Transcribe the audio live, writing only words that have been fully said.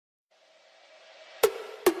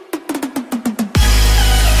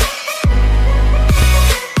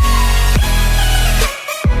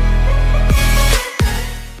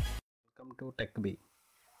to Teck.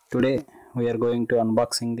 Today we are going to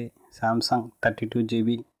unboxing the Samsung 32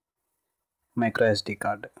 GB microSD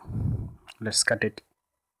card. Let's cut it.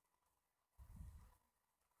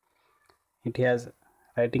 It has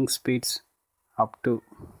writing speeds up to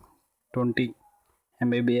 20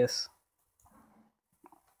 Mbps,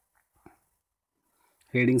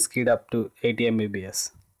 reading speed up to 80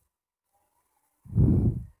 Mbps.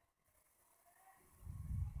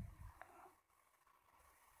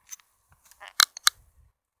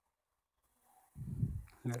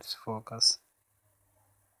 Let's focus.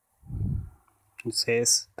 It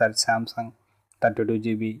says that Samsung 32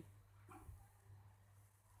 GB.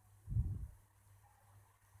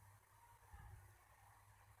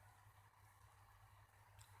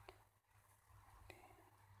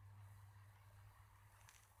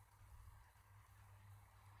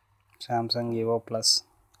 Samsung Evo Plus.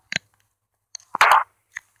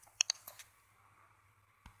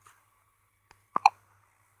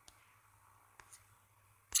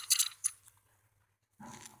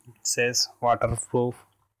 It says waterproof,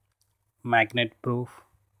 magnet proof,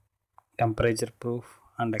 temperature proof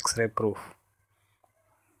and X-ray proof.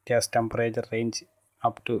 It has temperature range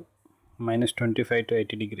up to -25 to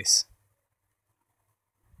 80 degrees.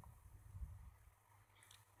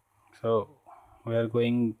 So we are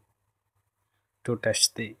going to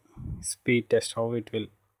test the speed test, how it will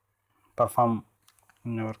perform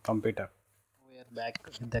in our computer. We are back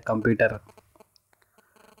with the computer.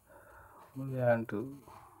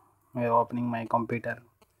 We are opening my computer,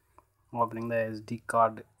 opening the SD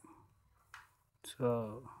card.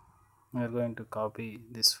 So we are going to copy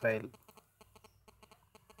this file.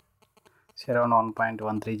 It's around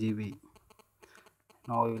 1.13 GB.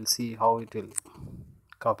 Now we will see how it will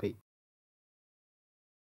copy.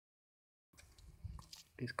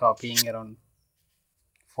 It is copying around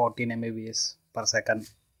 14 Mbps per second.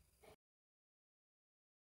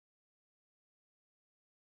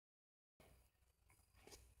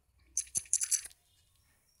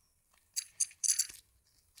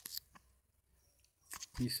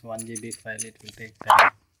 This 1 GB file, it will take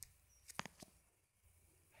time.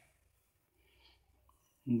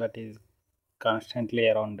 That is constantly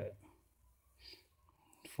around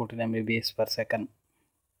 14 Mbps per second.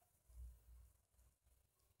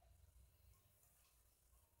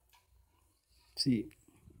 See,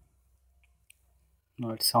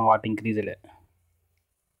 now it's somewhat increased.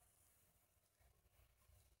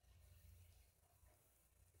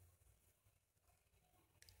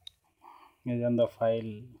 Then the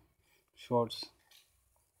file shows,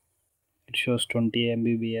 it shows 20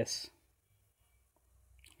 Mbps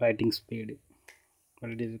writing speed, but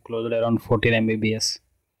it is closed around 14 Mbps.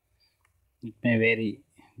 It may vary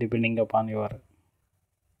depending upon your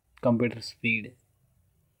computer speed.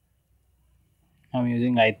 I am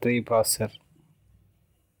using i3 processor.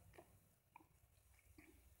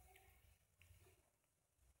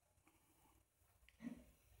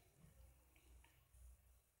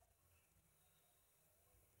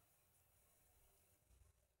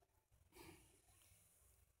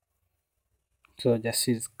 So just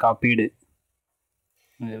is copied.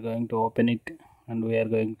 We are going to open it and we are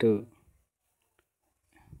going to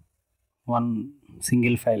one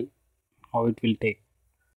single file, how it will take.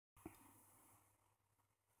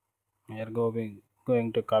 We are going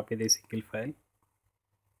to copy the single file.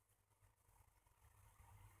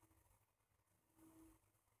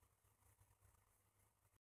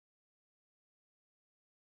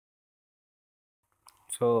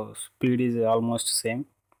 So speed is almost same,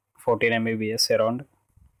 14 Mbps around.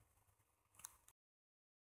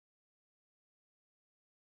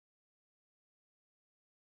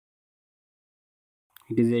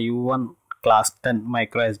 It is a U1 class 10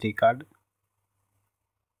 microSD card.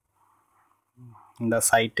 The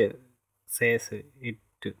site says it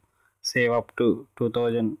save up to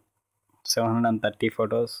 2730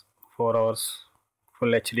 photos, 4 hours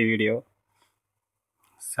full HD video,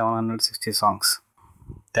 760 songs.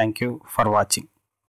 Thank you for watching.